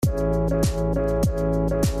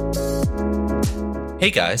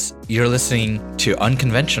Hey guys, you're listening to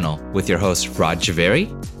Unconventional with your hosts Raj Javeri,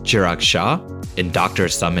 Chirag Shah, and Dr.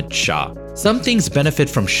 Sumit Shah. Some things benefit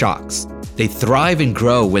from shocks. They thrive and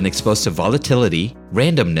grow when exposed to volatility,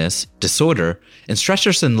 randomness, disorder, and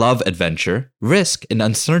stressors in love, adventure, risk, and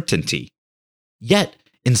uncertainty. Yet,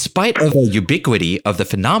 in spite of the ubiquity of the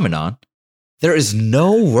phenomenon, there is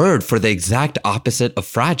no word for the exact opposite of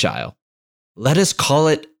fragile. Let us call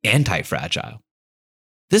it anti-fragile.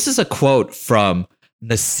 This is a quote from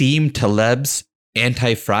Nassim Taleb's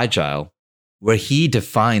Anti-Fragile, where he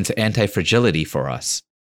defines anti-fragility for us.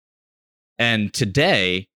 And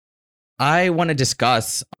today, I want to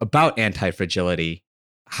discuss about anti-fragility.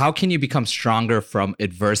 How can you become stronger from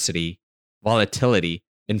adversity, volatility,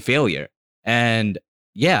 and failure? And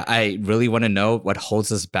yeah, I really want to know what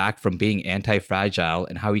holds us back from being anti-fragile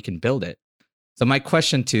and how we can build it. So my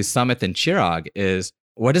question to Sumit and Chirag is,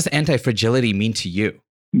 what does anti-fragility mean to you?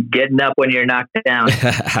 Getting up when you're knocked down.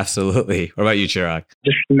 Absolutely. What about you, Chirag?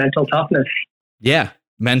 Just mental toughness. Yeah,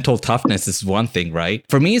 mental toughness is one thing, right?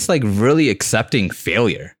 For me, it's like really accepting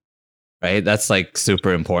failure, right? That's like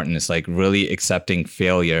super important. It's like really accepting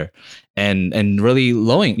failure and really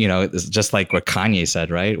lowering, it's just like what Kanye said,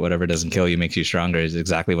 right? Whatever doesn't kill you makes you stronger is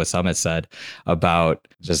exactly what Sumit said about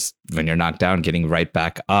just when you're knocked down, getting right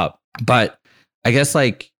back up. But I guess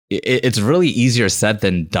like it's really easier said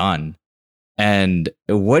than done. And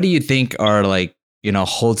what do you think are like,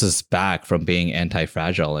 holds us back from being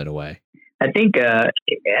anti-fragile in a way? I think, I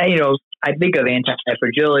think of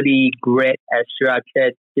anti-fragility, grit, as Chirag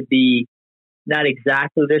said, to be not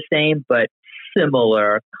exactly the same, but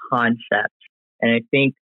similar concepts. And I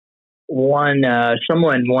think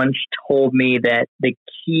someone once told me that the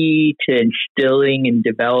key to instilling and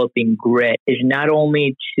developing grit is not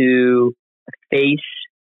only to face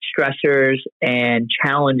stressors and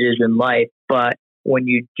challenges in life, but when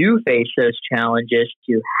you do face those challenges,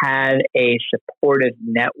 to have a supportive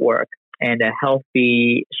network and a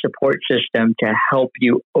healthy support system to help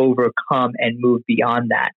you overcome and move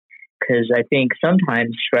beyond that. Because I think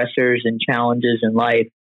sometimes stressors and challenges in life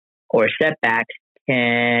or setbacks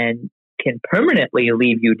can permanently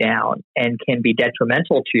leave you down and can be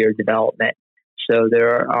detrimental to your development. So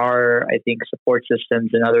there are, I think, support systems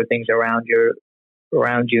and other things around you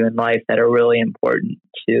in life that are really important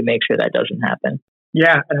to make sure that doesn't happen.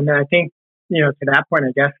 Yeah. And I think, to that point,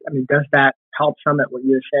 does that help Sumit, what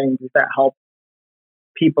you're saying? Does that help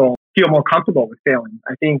people feel more comfortable with failing?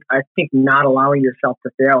 I think not allowing yourself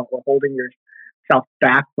to fail or holding yourself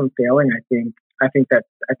back from failing, I think that's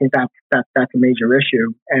a major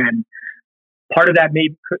issue. And part of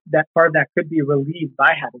that could be relieved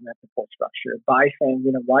by having that support structure, by saying,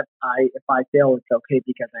 you know what, if I fail, it's okay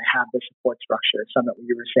because I have the support structure. Sumit, what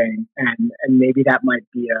you were saying, and maybe that might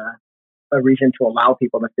be a reason to allow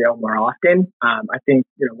people to fail more often. I think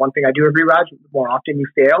one thing I do agree, Raj, the more often you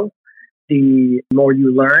fail, the more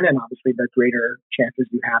you learn, and obviously the greater chances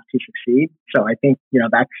you have to succeed. So I think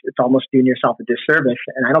it's almost doing yourself a disservice,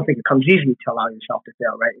 and I don't think it comes easy to allow yourself to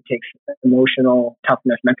fail. Right? It takes emotional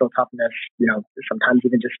toughness, mental toughness, sometimes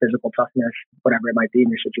even just physical toughness, whatever it might be in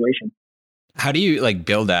your situation. How do you like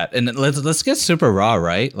build that? And let's get super raw,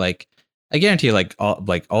 right? Like I guarantee you,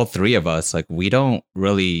 all three of us, like we don't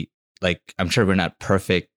really I'm sure we're not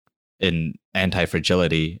perfect in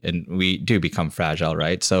anti-fragility, and we do become fragile,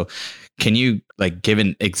 right? So can you give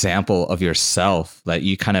an example of yourself that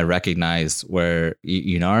you kind of recognize where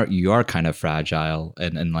you are kind of fragile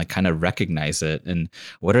and kind of recognize it, and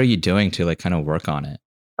what are you doing to kind of work on it?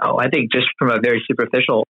 Oh, I think just from a very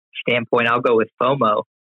superficial standpoint, I'll go with FOMO.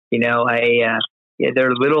 There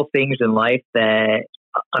are little things in life that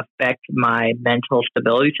affect my mental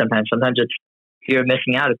stability. Sometimes it's fear of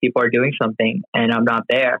missing out if people are doing something and I'm not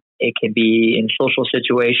there. It can be in social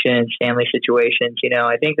situations, family situations.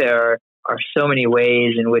 I think there are so many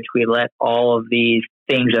ways in which we let all of these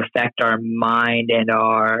things affect our mind and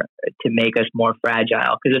to make us more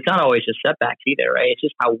fragile. Because it's not always just setbacks either, right? It's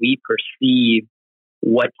just how we perceive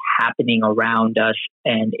what's happening around us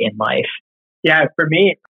and in life. Yeah, for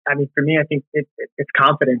me, I think it's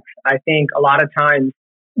confidence. I think a lot of times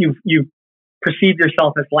you perceive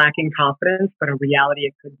yourself as lacking confidence, but in reality,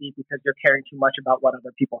 it could be because you're caring too much about what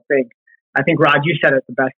other people think. I think, Rod, you said it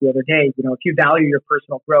the best the other day. If you value your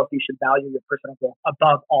personal growth, you should value your personal growth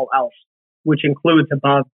above all else, which includes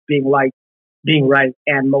above being right,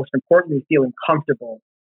 and most importantly, feeling comfortable.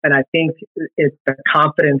 And I think it's the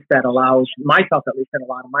confidence that allows myself, at least in a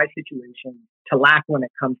lot of my situations, to lack when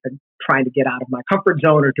it comes to trying to get out of my comfort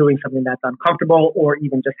zone or doing something that's uncomfortable, or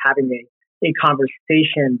even just having a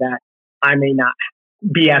conversation that I may not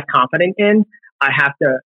be as confident in. I have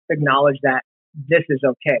to acknowledge that this is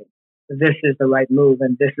okay. This is the right move,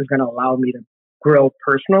 and this is going to allow me to grow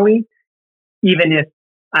personally, even if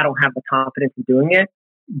I don't have the confidence in doing it.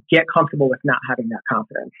 Get comfortable with not having that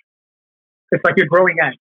confidence. It's like you're growing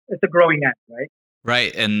egg. It's a growing egg, right?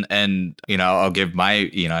 Right. And I'll give my,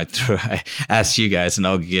 I asked you guys, and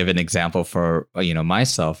I'll give an example for,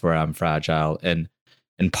 myself where I'm fragile. And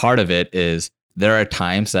part of it is there are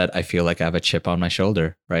times that I feel like I have a chip on my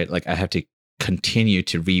shoulder, right? Like I have to continue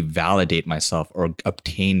to revalidate myself or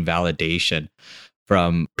obtain validation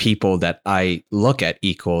from people that I look at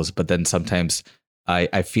equals, but then sometimes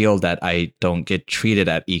I feel that I don't get treated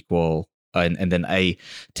at equal. And then I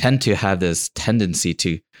tend to have this tendency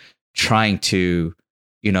to trying to,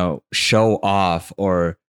 show off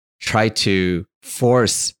or try to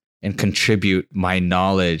force and contribute my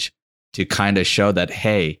knowledge to kind of show that,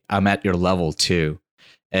 hey, I'm at your level too.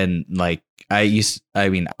 And like I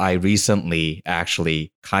recently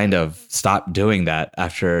actually kind of stopped doing that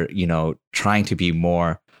after, trying to be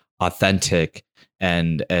more authentic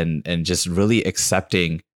and just really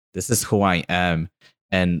accepting this is who I am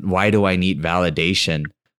and why do I need validation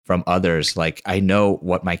from others. Like I know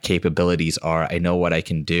what my capabilities are. I know what I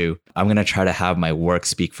can do. I'm going to try to have my work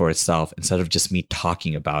speak for itself instead of just me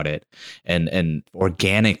talking about it. And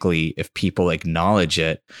organically, if people acknowledge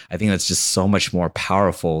it, I think that's just so much more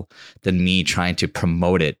powerful than me trying to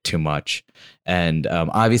promote it too much. And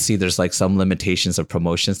obviously, there's like some limitations of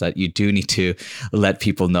promotions that you do need to let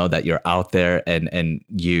people know that you're out there and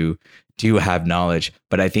you do have knowledge.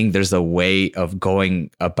 But I think there's a way of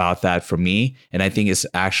going about that for me. And I think it's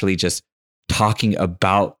actually just talking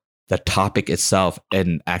about the topic itself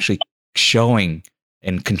and actually showing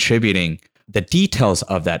and contributing the details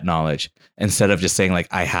of that knowledge instead of just saying like,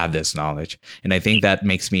 I have this knowledge. And I think that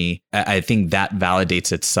I think that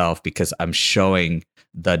validates itself because I'm showing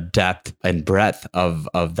the depth and breadth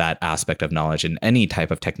of that aspect of knowledge in any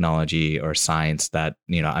type of technology or science that,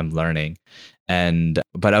 I'm learning.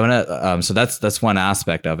 But I want to, so that's one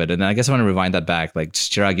aspect of it. And then I guess I want to rewind that back. Like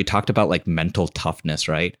Chirag, you talked about like mental toughness,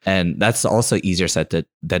 right? And that's also easier said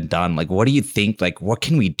than done. Like, what do you think, like, what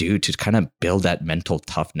can we do to kind of build that mental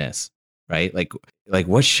toughness, right? Like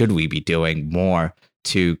what should we be doing more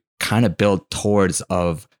to kind of build towards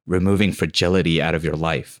of removing fragility out of your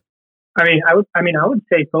life? I would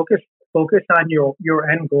say focus on your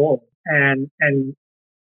end goal and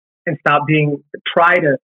try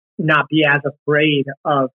to not be as afraid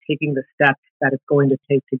of taking the steps that it's going to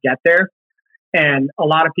take to get there. And a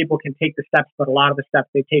lot of people can take the steps, but a lot of the steps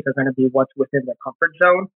they take are going to be what's within their comfort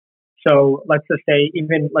zone. So let's say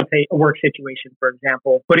a work situation, for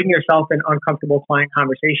example, putting yourself in uncomfortable client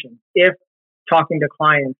conversations. If talking to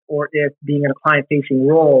clients or if being in a client-facing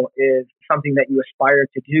role is something that you aspire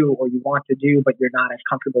to do or you want to do, but you're not as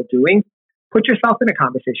comfortable doing, put yourself in a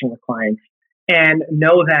conversation with clients and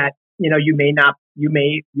know that, you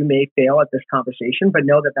may fail at this conversation, but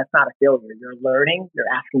know that that's not a failure. You're learning, you're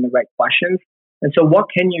asking the right questions. And so what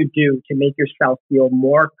can you do to make yourself feel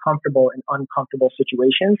more comfortable in uncomfortable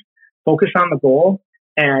situations? Focus on the goal.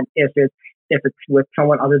 And if it's with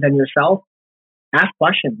someone other than yourself, ask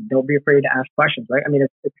questions. Don't be afraid to ask questions, right? I mean,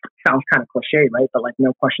 it sounds kind of cliche, right? But like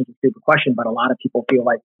no question is a stupid question, but a lot of people feel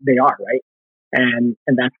like they are, right? And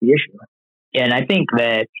that's the issue. Yeah, and I think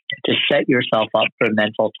that to set yourself up for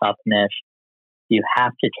mental toughness, you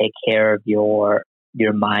have to take care of your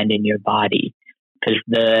mind and your body because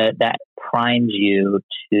that primes you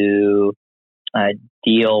to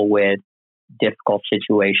deal with difficult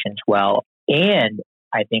situations well, and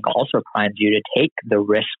I think also primes you to take the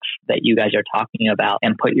risks that you guys are talking about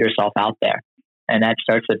and put yourself out there. And that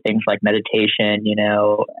starts with things like meditation,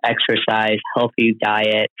 exercise, healthy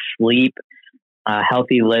diet, sleep,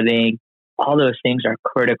 healthy living. All those things are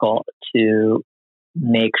critical to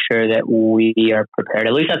make sure that we are prepared.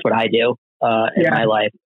 At least that's what I do in my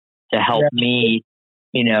life to help me,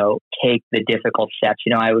 take the difficult steps.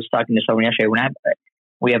 I was talking to someone yesterday when I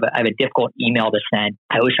have a difficult email to send.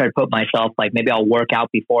 I always try to put myself like maybe I'll work out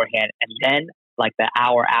beforehand and then like the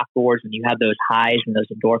hour afterwards when you have those highs and those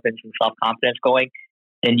endorphins and self-confidence going,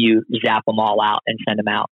 then you zap them all out and send them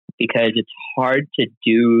out. Because it's hard to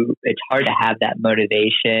have that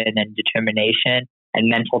motivation and determination and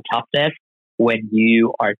mental toughness when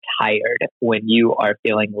you are tired, when you are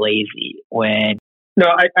feeling lazy, when... No,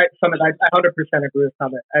 I 100% agree with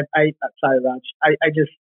Summit. Sorry, Raj.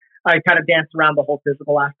 I kind of danced around the whole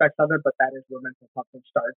physical aspects of it, but that is where mental toughness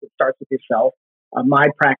starts. It starts with yourself. My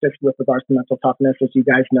practice with regards to mental toughness, as you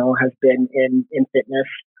guys know, has been in fitness,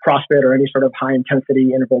 CrossFit, or any sort of high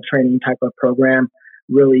intensity interval training type of program.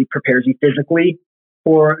 Really prepares you physically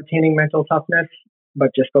for attaining mental toughness, but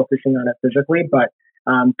just focusing on it physically. But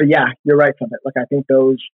But yeah, you're right, Summit. Like I think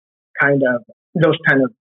kind of those kind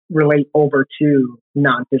of relate over to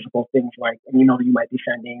non-physical things like an email you might be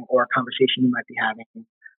sending or a conversation you might be having.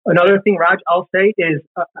 Another thing, Raj, I'll say is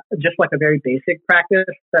just like a very basic practice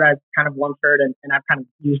that I've kind of once heard and I've kind of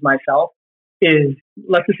used myself is,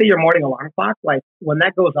 let's just say your morning alarm clock, like when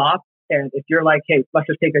that goes off, and if you're like, hey, let's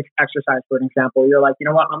just take exercise for an example. You're like, you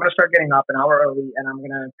know what, I'm going to start getting up an hour early and I'm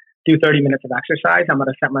going to do 30 minutes of exercise. I'm going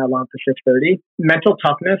to set my alarm for 6:30. Mental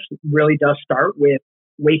toughness really does start with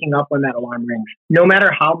waking up when that alarm rings. No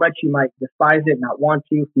matter how much you might despise it, not want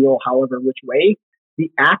to, feel however which way,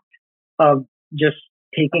 the act of just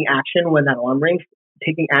taking action when that alarm rings,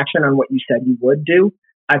 taking action on what you said you would do,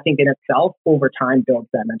 I think in itself over time builds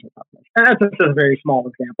that mental toughness. And that's just a very small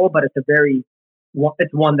example, but it's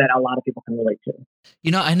it's one that a lot of people can relate to.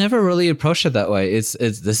 You know, I never really approached it that way. This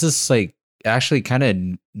is like actually kind of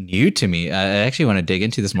new to me. I actually want to dig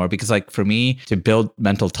into this more because like for me to build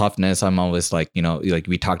mental toughness, I'm always like, you know, like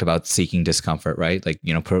we talked about seeking discomfort, right? Like,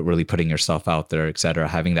 you know, really putting yourself out there, et cetera,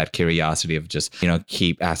 having that curiosity of just, you know,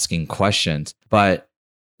 keep asking questions. But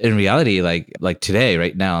in reality, like today,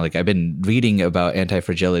 right now, like I've been reading about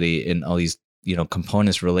anti-fragility and all these, you know,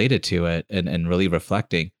 components related to it and really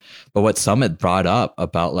reflecting. But what Summit brought up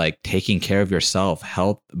about like taking care of yourself,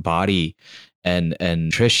 health, body, and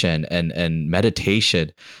nutrition and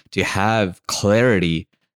meditation to have clarity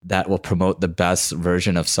that will promote the best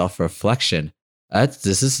version of self-reflection.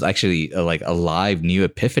 This is actually like a live new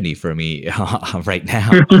epiphany for me right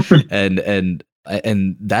now. and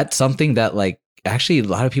that's something that like actually a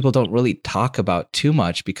lot of people don't really talk about too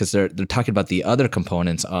much because they're talking about the other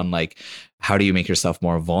components on like how do you make yourself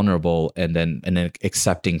more vulnerable and then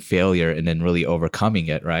accepting failure and then really overcoming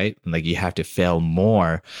it, right? Like you have to fail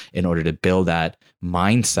more in order to build that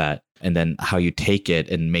mindset, and then how you take it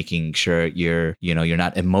and making sure you're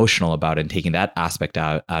not emotional about it and taking that aspect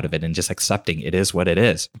out of it and just accepting it is what it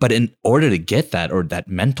is. But in order to get that, or that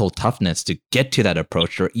mental toughness to get to that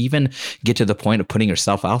approach, or even get to the point of putting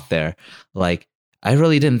yourself out there, like I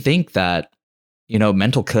really didn't think that, you know,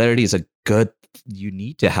 mental clarity is a good, you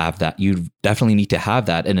need to have that. You definitely need to have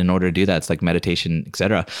that. And in order to do that, it's like meditation,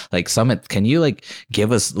 etc. Like Summit, can you like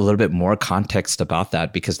give us a little bit more context about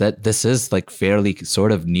that? Because this is like fairly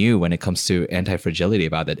sort of new when it comes to anti-fragility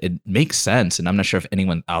about it. It makes sense. And I'm not sure if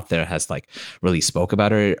anyone out there has like really spoke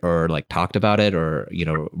about it or like talked about it or, you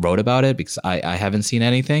know, wrote about it, because I haven't seen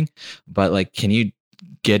anything. But like, can you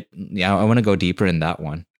I want to go deeper in that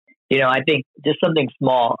one. You know, I think just something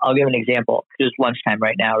small. I'll give an example. It's lunchtime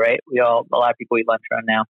right now, right? A lot of people eat lunch around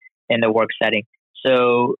now in the work setting.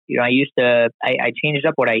 So, you know, I changed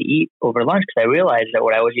up what I eat over lunch because I realized that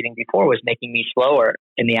what I was eating before was making me slower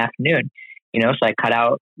in the afternoon. You know, so I cut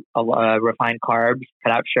out refined carbs,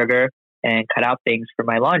 cut out sugar, and cut out things for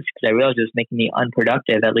my lunch because I realized it was making me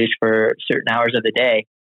unproductive, at least for certain hours of the day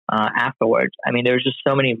afterwards. I mean, there's just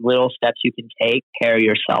so many little steps you can take care of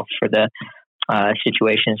yourself for the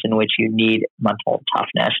situations in which you need mental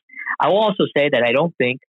toughness. I will also say that I don't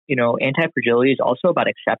think, you know, anti-fragility is also about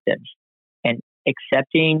acceptance and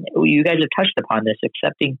accepting, you guys have touched upon this,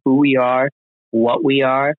 accepting who we are, what we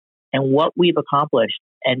are, and what we've accomplished,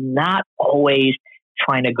 and not always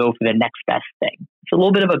trying to go for the next best thing. It's a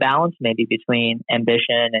little bit of a balance maybe between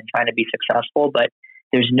ambition and trying to be successful, but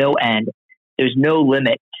there's no end. There's no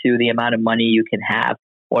limit to the amount of money you can have,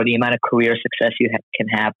 or the amount of career success you can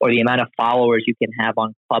have, or the amount of followers you can have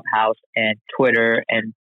on Clubhouse and Twitter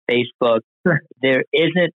and Facebook. There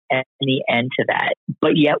isn't any end to that.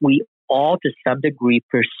 But yet we all, to some degree,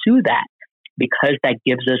 pursue that because that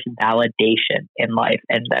gives us validation in life.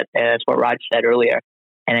 And that's what Raj said earlier.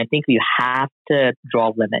 And I think you have to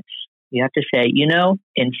draw limits. You have to say, you know,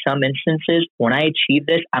 in some instances, when I achieve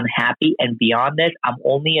this, I'm happy. And beyond this, I'm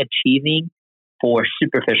only achieving for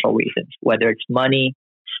superficial reasons, whether it's money,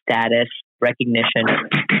 status, recognition.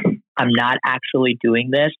 I'm not actually doing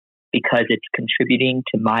this because it's contributing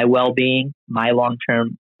to my well-being, my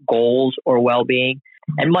long-term goals or well-being.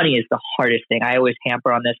 And money is the hardest thing. I always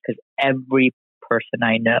hamper on this because every person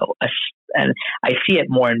I know, and I see it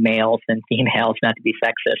more in males than females, not to be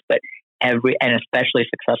sexist, but and especially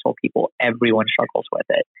successful people, everyone struggles with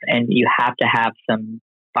it. And you have to have some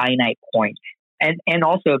finite points. And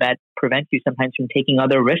also that prevents you sometimes from taking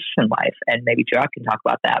other risks in life. And maybe Chirag can talk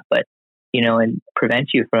about that, but, you know, and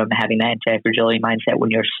prevents you from having that anti-fragility mindset when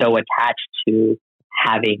you're so attached to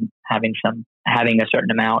having a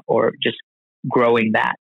certain amount or just growing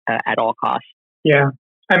that at all costs. Yeah.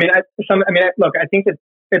 Look, I think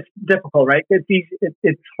it's difficult, right? It's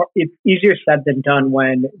easier said than done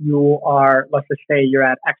when you are, let's just say you're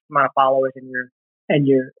at X amount of followers and and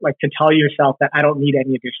you're like to tell yourself that I don't need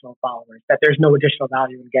any additional followers, that there's no additional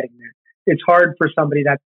value in getting there. It's hard for somebody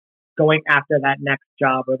that's going after that next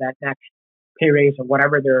job or that next pay raise or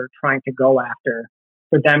whatever they're trying to go after,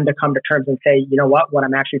 for them to come to terms and say, you know what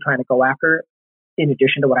I'm actually trying to go after, in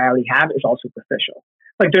addition to what I already have, is all superficial.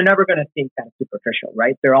 Like, they're never going to think that it's superficial,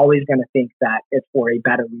 right? They're always going to think that it's for a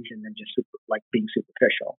better reason than just being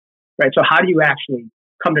superficial, right? So how do you actually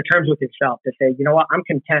come to terms with yourself to say, you know what, I'm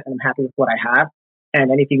content and I'm happy with what I have,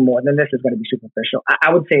 and anything more than this is going to be superficial?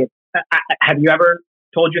 I would say, have you ever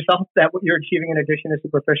told yourself that what you're achieving in addition is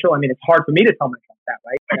superficial? I mean, it's hard for me to tell myself that,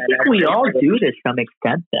 right? I think we all do to some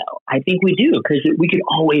extent, though. I think we do, because we could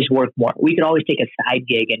always work more. We could always take a side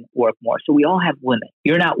gig and work more. So we all have limits.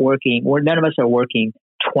 You're not working, or none of us are working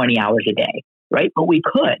 20 hours a day, right? But we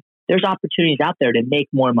could. There's opportunities out there to make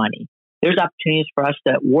more money. There's opportunities for us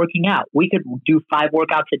to working out. We could do 5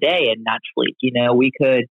 workouts a day and not sleep. You know, we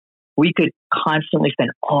could constantly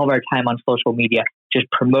spend all of our time on social media just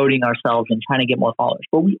promoting ourselves and trying to get more followers.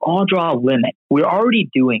 But we all draw a limit. We're already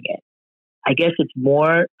doing it. I guess it's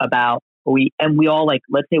more about we all, like,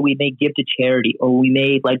 let's say we may give to charity, or we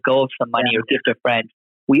may let go of some money or give to friends.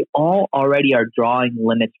 We all already are drawing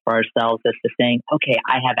limits for ourselves as to saying, okay,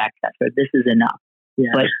 I have access, or this is enough.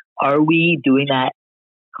 Yeah. But are we doing that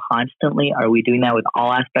constantly? Are we doing that with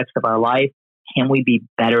all aspects of our life? Can we be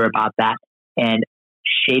better about that and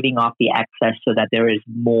shaving off the excess so that there is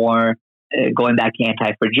more, going back to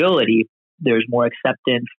anti-fragility, there's more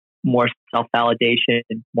acceptance, more self-validation,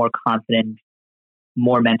 more confidence,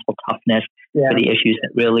 more mental toughness for the issues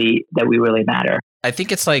that we really matter. I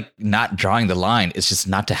think it's like not drawing the line. It's just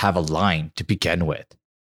not to have a line to begin with,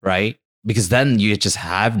 right? Because then you just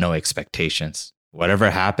have no expectations.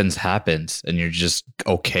 Whatever happens, happens, and you're just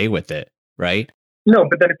okay with it, right? No,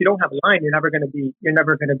 but then if you don't have a line, you're never going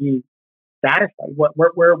to be satisfied. Where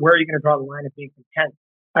are you going to draw the line of being content?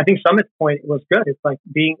 I think Summit's point was good. It's like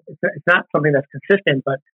it's not something that's consistent,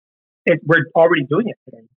 but we're already doing it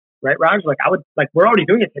today, right? Raj, we're already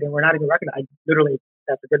doing it today. We're not even recognizing.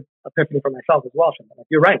 That's a good epiphany for myself as well. Like,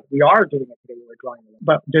 you're right. We are doing it today. We're drawing it,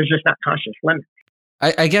 but there's just not conscious limits.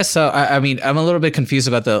 I guess so. I mean, I'm a little bit confused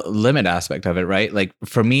about the limit aspect of it, right? Like,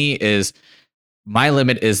 for me, my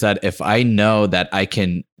limit is that if I know that I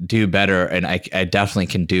can do better and I definitely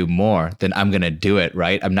can do more, then I'm going to do it,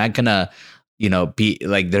 right? I'm not going to, be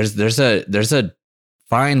like, there's a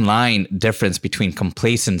fine line difference between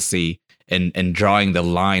complacency and drawing the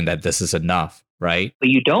line that this is enough, right? But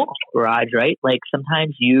you don't, Raj, right? Like,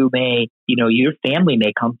 sometimes you may, your family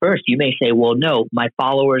may come first. You may say, well, no, my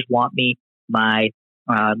followers want me, my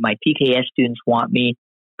PKS students want me.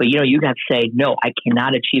 But, you have to say, no, I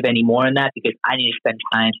cannot achieve any more than that because I need to spend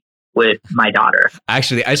time with my daughter.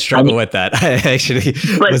 Actually, I struggle with that. I actually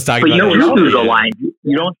was talking about it. You lose the line.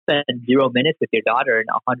 You don't spend 0 minutes with your daughter and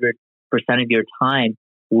 100% of your time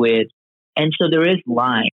with. And so there is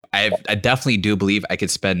line. I definitely do believe I could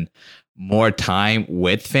spend more time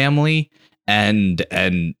with family and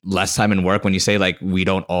less time in work. When you say, like, we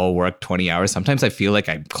don't all work 20 hours, sometimes I feel like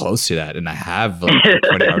I'm close to that, and I have like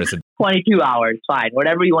 20 hours. 22 hours, fine,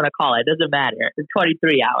 whatever you want to call it, doesn't matter. It's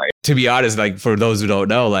 23 hours. To be honest, like, for those who don't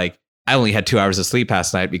know, like, I only had 2 hours of sleep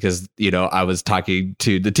last night because, I was talking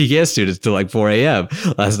to the TKS students till like 4 a.m.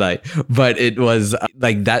 last night. But it was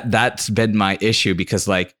like that's been my issue because,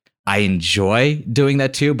 like, I enjoy doing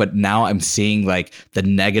that too, but now I'm seeing like the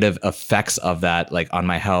negative effects of that, like on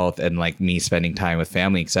my health and like me spending time with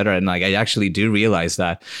family, et cetera. And like, I actually do realize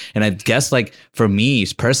that. And I guess, like, for me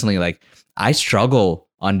personally, like, I struggle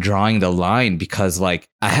on drawing the line because, like,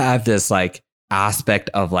 I have this like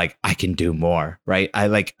aspect of like, I can do more, right?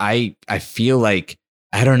 I feel like,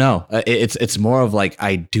 I don't know. It's more of like,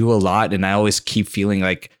 I do a lot and I always keep feeling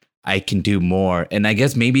like I can do more. And I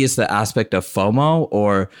guess maybe it's the aspect of FOMO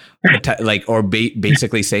or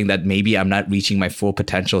basically saying that maybe I'm not reaching my full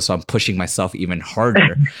potential. So I'm pushing myself even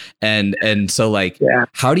harder. and so, like,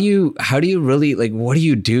 how do you really, like, what do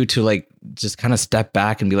you do to, like, just kind of step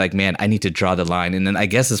back and be like, man, I need to draw the line? And then I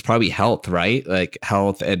guess it's probably health, right? Like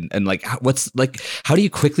health and like, what's like, how do you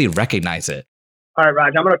quickly recognize it? All right,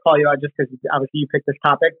 Raj, I'm going to call you out just because obviously you picked this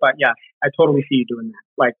topic, but yes, I totally see you doing that.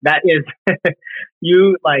 Like, that is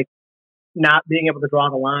you, like, not being able to draw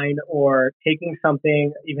the line or taking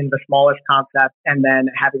something, even the smallest concept, and then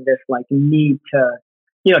having this like need to,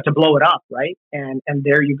 to blow it up, right? And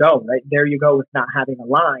there you go, right? There you go with not having a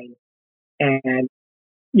line. And,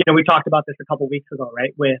 we talked about this a couple of weeks ago,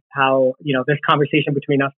 right? With how, this conversation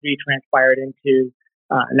between us three transpired into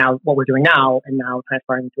now what we're doing now, and now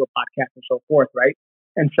transpiring into a podcast and so forth, right?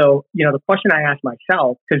 And so, the question I asked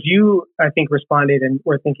myself, because you, I think, responded and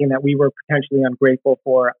were thinking that we were potentially ungrateful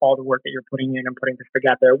for all the work that you're putting in and putting this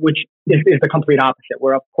together, which is the complete opposite.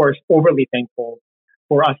 We're, of course, overly thankful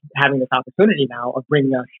for us having this opportunity now of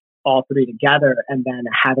bringing us all three together and then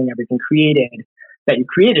having everything created that you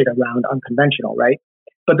created around Unconventional, right?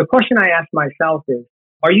 But the question I asked myself is,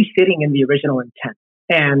 are you sitting in the original intent?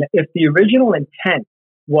 And if the original intent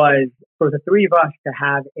was for the three of us to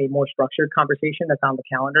have a more structured conversation that's on the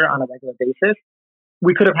calendar on a regular basis,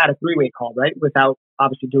 we could have had a three-way call, right? Without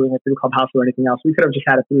obviously doing it through Clubhouse or anything else. We could have just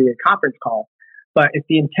had a three-way conference call. But if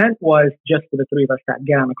the intent was just for the three of us to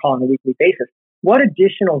get on a call on a weekly basis, what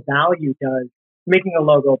additional value does making a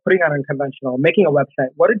logo, putting on Unconventional, making a website,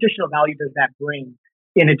 what additional value does that bring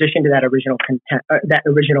in addition to that original content, that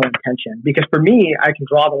original intention? Because for me, I can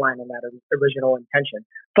draw the line on that original intention.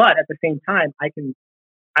 But at the same time, I can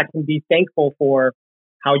be thankful for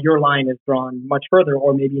how your line is drawn much further,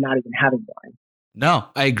 or maybe not even having the line. No,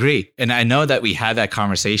 I agree. And I know that we had that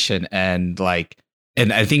conversation and I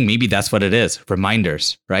think maybe that's what it is.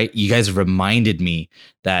 Reminders, right? You guys reminded me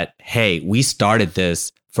that, hey, we started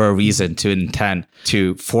this for a reason, to intend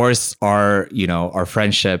to force our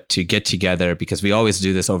friendship to get together, because we always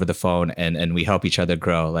do this over the phone and we help each other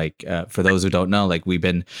grow. For those who don't know, we've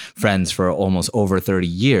been friends for almost over 30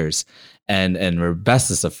 years and we're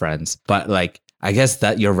bestest of friends. But I guess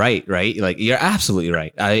that you're right? You're absolutely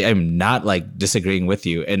right. I'm not disagreeing with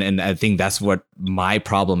you. And I think that's what my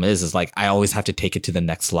problem is I always have to take it to the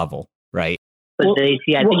next level, right? But I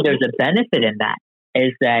think there's a benefit in that,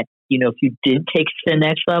 is that, if you did take it to the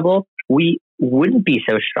next level, we wouldn't be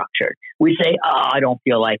so structured. We say, oh, I don't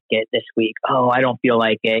feel like it this week. Oh, I don't feel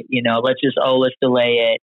like it. Let's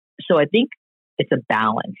delay it. So I think it's a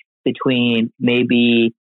balance between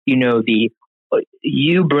maybe,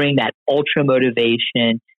 you bring that ultra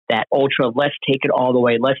motivation, that ultra, let's take it all the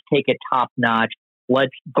way. Let's take it top notch.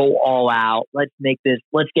 Let's go all out. Let's make this,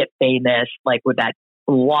 let's get famous, with that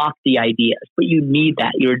lofty ideas. But you need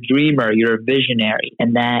that. You're a dreamer, you're a visionary.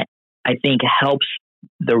 And that, I think, helps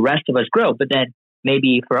the rest of us grow. But then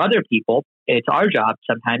maybe for other people, it's our job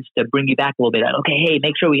sometimes to bring you back a little bit. Okay, hey,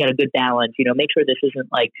 make sure we got a good balance. Make sure this isn't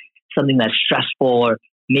something that's stressful, or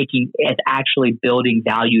it's actually building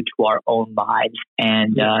value to our own lives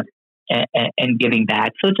and giving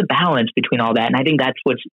back. So it's a balance between all that. And I think that's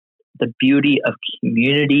what's the beauty of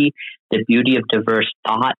community, the beauty of diverse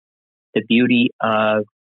thought, the beauty of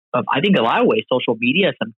I think a lot of ways, social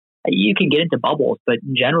media, you can get into bubbles, but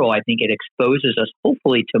in general, I think it exposes us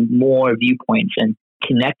hopefully to more viewpoints, and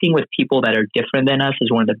connecting with people that are different than us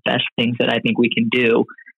is one of the best things that I think we can do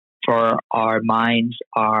for our minds,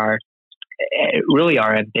 our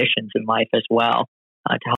ambitions in life as well.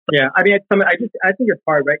 To help. Yeah. I think it's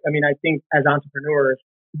hard, right? I think as entrepreneurs,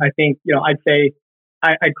 I'd say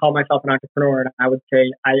I'd call myself an entrepreneur, and I would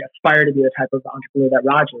say I aspire to be the type of entrepreneur that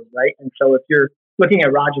Raj is, right? And so if you're looking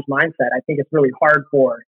at Raj's mindset, I think it's really hard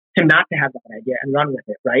for him not to have that idea and run with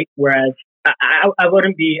it, right? Whereas I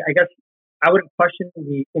wouldn't question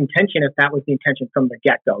the intention if that was the intention from the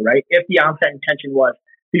get-go, right? If the onset intention was,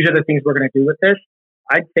 these are the things we're going to do with this,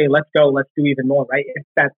 I'd say, let's go, let's do even more, right? If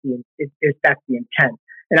that's the intent.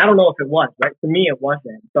 And I don't know if it was, right? For me, it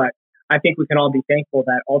wasn't, but I think we can all be thankful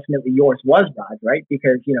that ultimately yours was, Raj, right?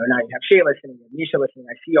 Because, now you have Shay listening, you have Nisha listening.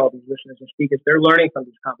 I see all these listeners and speakers. They're learning from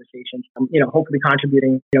these conversations, hopefully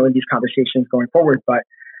contributing, in these conversations going forward. But,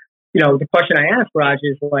 the question I asked, Raj,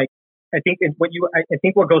 is I think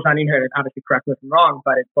what goes on in here, and obviously correct me if I'm wrong,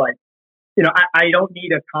 but it's I don't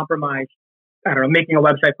need a compromise. I don't know, making a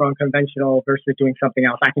website for Unconventional versus doing something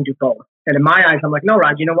else. I can do both. And in my eyes, I'm like, no,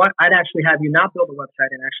 Raj, you know what? I'd actually have you not build a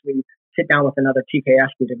website and actually sit down with another TKS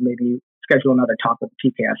student, maybe schedule another talk with a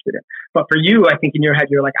TKS student. But for you, I think in your head,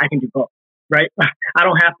 you're like, I can do both, right? I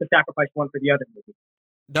don't have to sacrifice one for the other, maybe.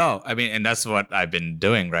 No, and that's what I've been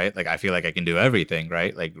doing, right? I feel like I can do everything,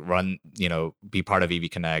 right? Run, be part of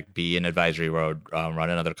EV Connect, be in advisory road, run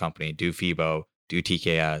another company, do FIBO, do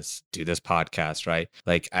TKS, do this podcast, right?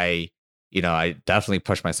 I definitely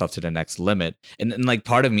push myself to the next limit. And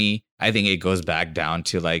part of me, I think it goes back down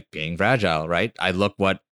to being fragile, right? I look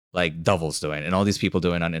what Douvel's doing and all these people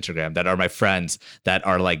doing on Instagram that are my friends that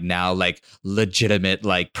are now legitimate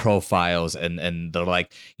profiles and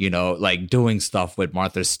they're doing stuff with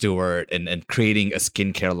Martha Stewart and creating a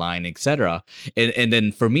skincare line, etc. And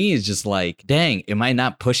then for me, it's just dang, am I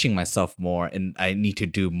not pushing myself more? And I need to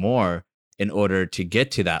do more in order to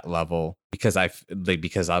get to that level because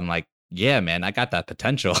I'm yeah, man, I got that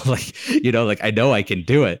potential. I know I can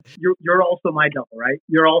do it. You're also my double, right?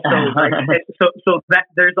 You're also so that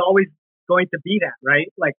there's always going to be that,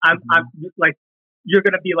 right? I'm you're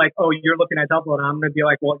going to be like, oh, you're looking at double. And I'm going to be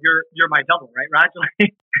like, well, you're my double, right, Raj?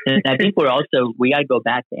 And I think we got to go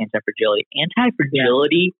back to anti-fragility.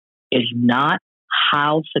 Anti-fragility is not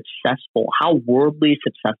how worldly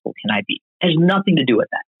successful can I be. It has nothing to do with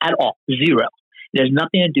that at all. Zero. It has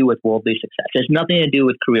nothing to do with worldly success. It has nothing to do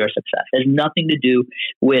with career success. It has nothing to do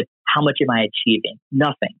with how much am I achieving.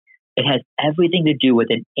 Nothing. It has everything to do with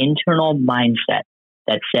an internal mindset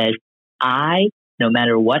that says, no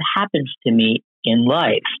matter what happens to me in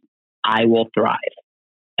life, I will thrive.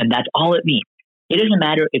 And that's all it means. It doesn't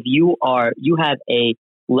matter if you have a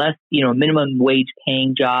less, minimum wage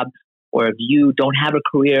paying job, or if you don't have a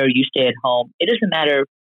career, you stay at home. It doesn't matter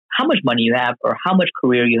how much money you have or how much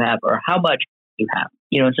career you have or how much you have.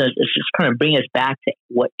 So it's just kind of bring us back to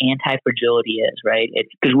what anti-fragility is, right? It's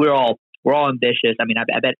because we're all ambitious. I mean,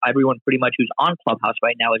 I bet everyone pretty much who's on Clubhouse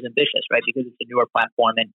right now is ambitious, right? Because it's a newer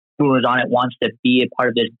platform and whoever's on it wants to be a part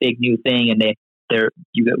of this big new thing, and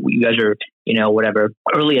you guys are, whatever,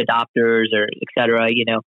 early adopters or et cetera,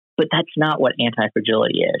 but that's not what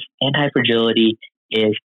anti-fragility is. Anti-fragility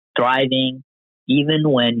is thriving even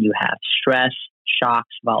when you have stress,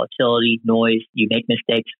 shocks, volatility, noise, you make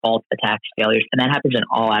mistakes, faults, attacks, failures, and that happens in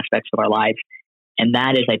all aspects of our lives. And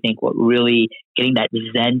that is, I think, what really getting that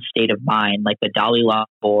Zen state of mind, like the Dalai Lama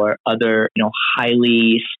or other,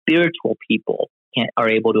 highly spiritual people are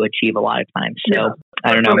able to achieve a lot of times. So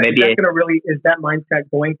I don't know, maybe is that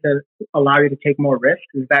mindset going to allow you to take more risks?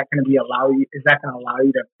 Is that going to allow you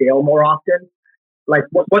to fail more often? Like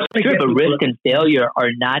what's the sure, but risk and failure are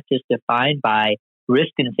not just defined by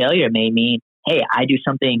risk and failure. May mean, hey, I do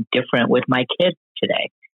something different with my kids today.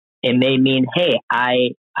 It may mean, hey, I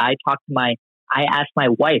asked my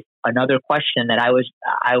wife another question that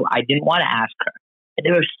I didn't want to ask her.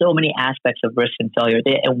 There are so many aspects of risk and failure,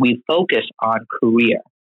 and we focus on career.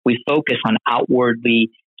 We focus on outwardly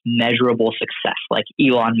measurable success, like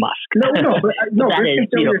Elon Musk. Elon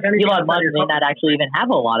Musk may not actually even have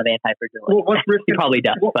a lot of anti-fragility. Well, he probably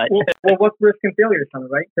does. Well, what's risk and failure,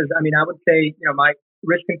 right? Because I would say, my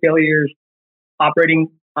risk and failure is operating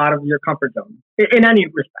out of your comfort zone in any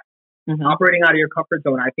respect. Mm-hmm. Operating out of your comfort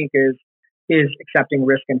zone, I think, is accepting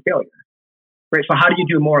risk and failure. Right. So how do you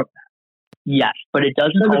do more of that? Yes, but it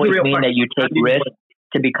doesn't always mean that you take risks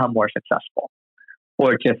to become more successful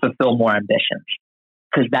or to fulfill more ambitions,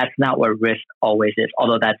 because that's not what risk always is.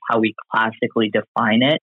 Although that's how we classically define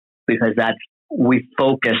it, because we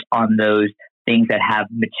focus on those things that have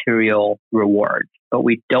material rewards, but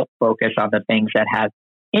we don't focus on the things that have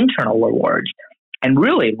internal rewards and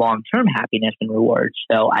really long-term happiness and rewards.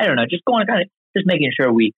 So I don't know, just making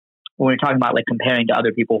sure when we're talking about like comparing to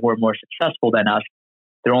other people who are more successful than us,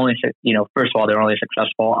 they're only, first of all, they're only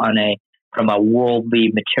successful from a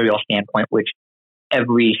worldly material standpoint, which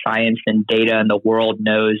every science and data in the world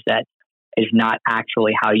knows that is not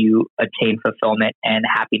actually how you attain fulfillment and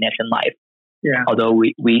happiness in life. Yeah. Although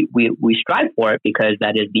we strive for it because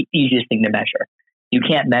that is the easiest thing to measure. You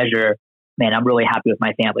can't measure, man, I'm really happy with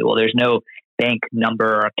my family. Well, there's no bank number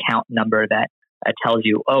or account number that tells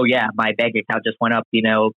you, oh yeah, my bank account just went up,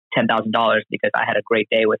 $10,000 because I had a great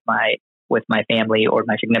day with my family or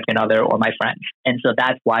my significant other or my friends. And so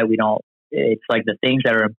that's why it's like the things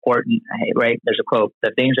that are important, right? There's a quote,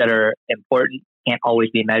 the things that are important can't always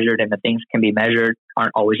be measured, and the things can be measured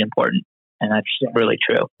aren't always important. And that's really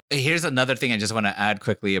true. Here's another thing I just want to add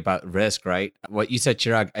quickly about risk, right? What you said,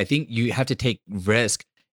 Chirag, I think you have to take risk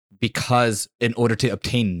because in order to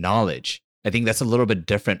obtain knowledge. I think that's a little bit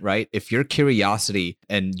different, right? If your curiosity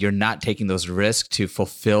and you're not taking those risks to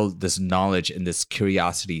fulfill this knowledge and this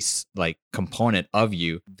curiosity like component of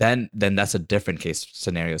you, then that's a different case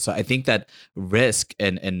scenario. So I think that risk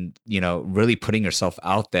and really putting yourself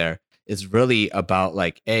out there is really about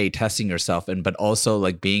like testing yourself but also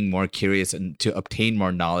like being more curious and to obtain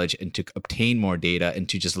more knowledge and to obtain more data and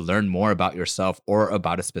to just learn more about yourself or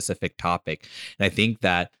about a specific topic. And I think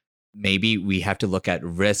that maybe we have to look at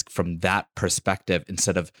risk from that perspective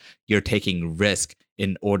instead of you're taking risk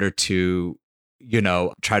in order to,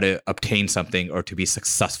 try to obtain something or to be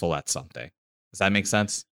successful at something. Does that make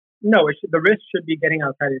sense? No, the risk should be getting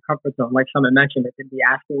outside of your comfort zone. Like someone mentioned, it could be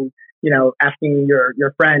asking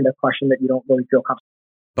your friend a question that you don't really feel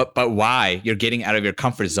comfortable. But why? You're getting out of your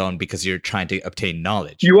comfort zone because you're trying to obtain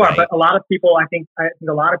knowledge. You are, right? But a lot of people, I think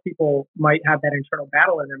a lot of people might have that internal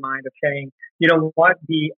battle in their mind of saying, you know what,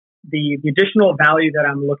 the additional value that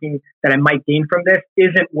I might gain from this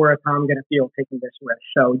isn't worth how I'm going to feel taking this risk.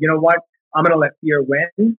 So you know what, I'm going to let fear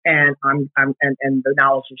win, and and the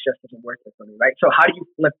knowledge just isn't worth it for me, right? So how do you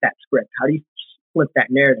flip that script? How do you flip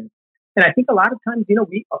that narrative? And I think a lot of times,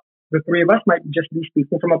 the three of us might just be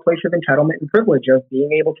speaking from a place of entitlement and privilege of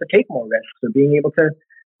being able to take more risks or being able to,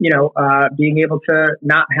 being able to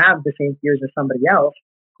not have the same fears as somebody else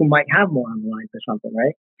who might have more on the line for something,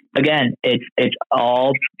 right? Again, it's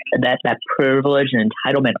all that privilege and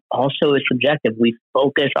entitlement also is subjective. We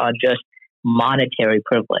focus on just monetary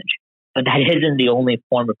privilege, but that isn't the only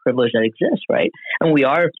form of privilege that exists, right? And we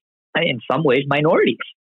are, in some ways, minorities,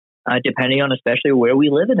 depending on especially where we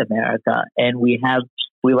live in America, and we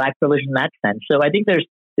lack privilege in that sense. So I think there's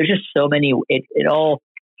just so many.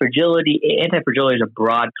 Anti-fragility is a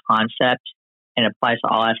broad concept and applies to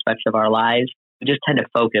all aspects of our lives. We just tend to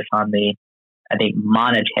focus on the, I think,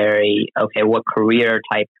 monetary, okay, what career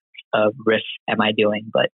type of risks am I doing?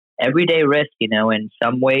 But everyday risk, in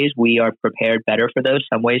some ways we are prepared better for those,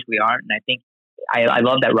 some ways we aren't. And I think I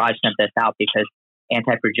love that Raj sent this out because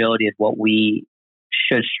anti-fragility is what we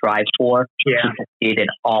should strive for to succeed in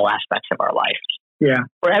all aspects of our life. Yeah.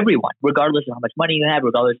 For everyone, regardless of how much money you have,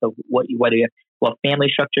 regardless of what family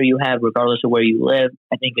structure you have, regardless of where you live.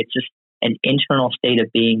 I think it's just an internal state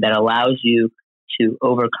of being that allows you to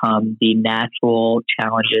overcome the natural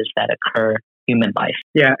challenges that occur in human life.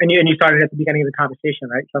 Yeah, and you started at the beginning of the conversation,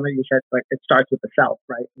 right? Some of you said it starts with the self,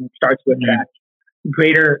 right? And it starts with that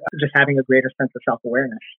just having a greater sense of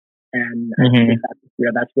self-awareness. And I think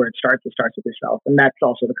that's where it starts. It starts with yourself. And that's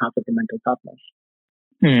also the concept of mental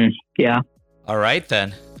toughness. Yeah. All right,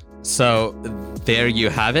 then. So there you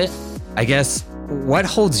have it. I guess what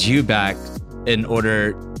holds you back in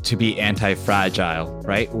order to be anti-fragile,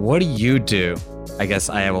 right? What do you do? I guess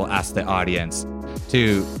I will ask the audience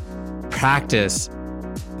to practice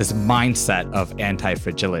this mindset of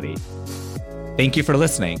anti-fragility. Thank you for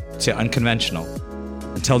listening to Unconventional.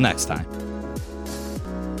 Until next time.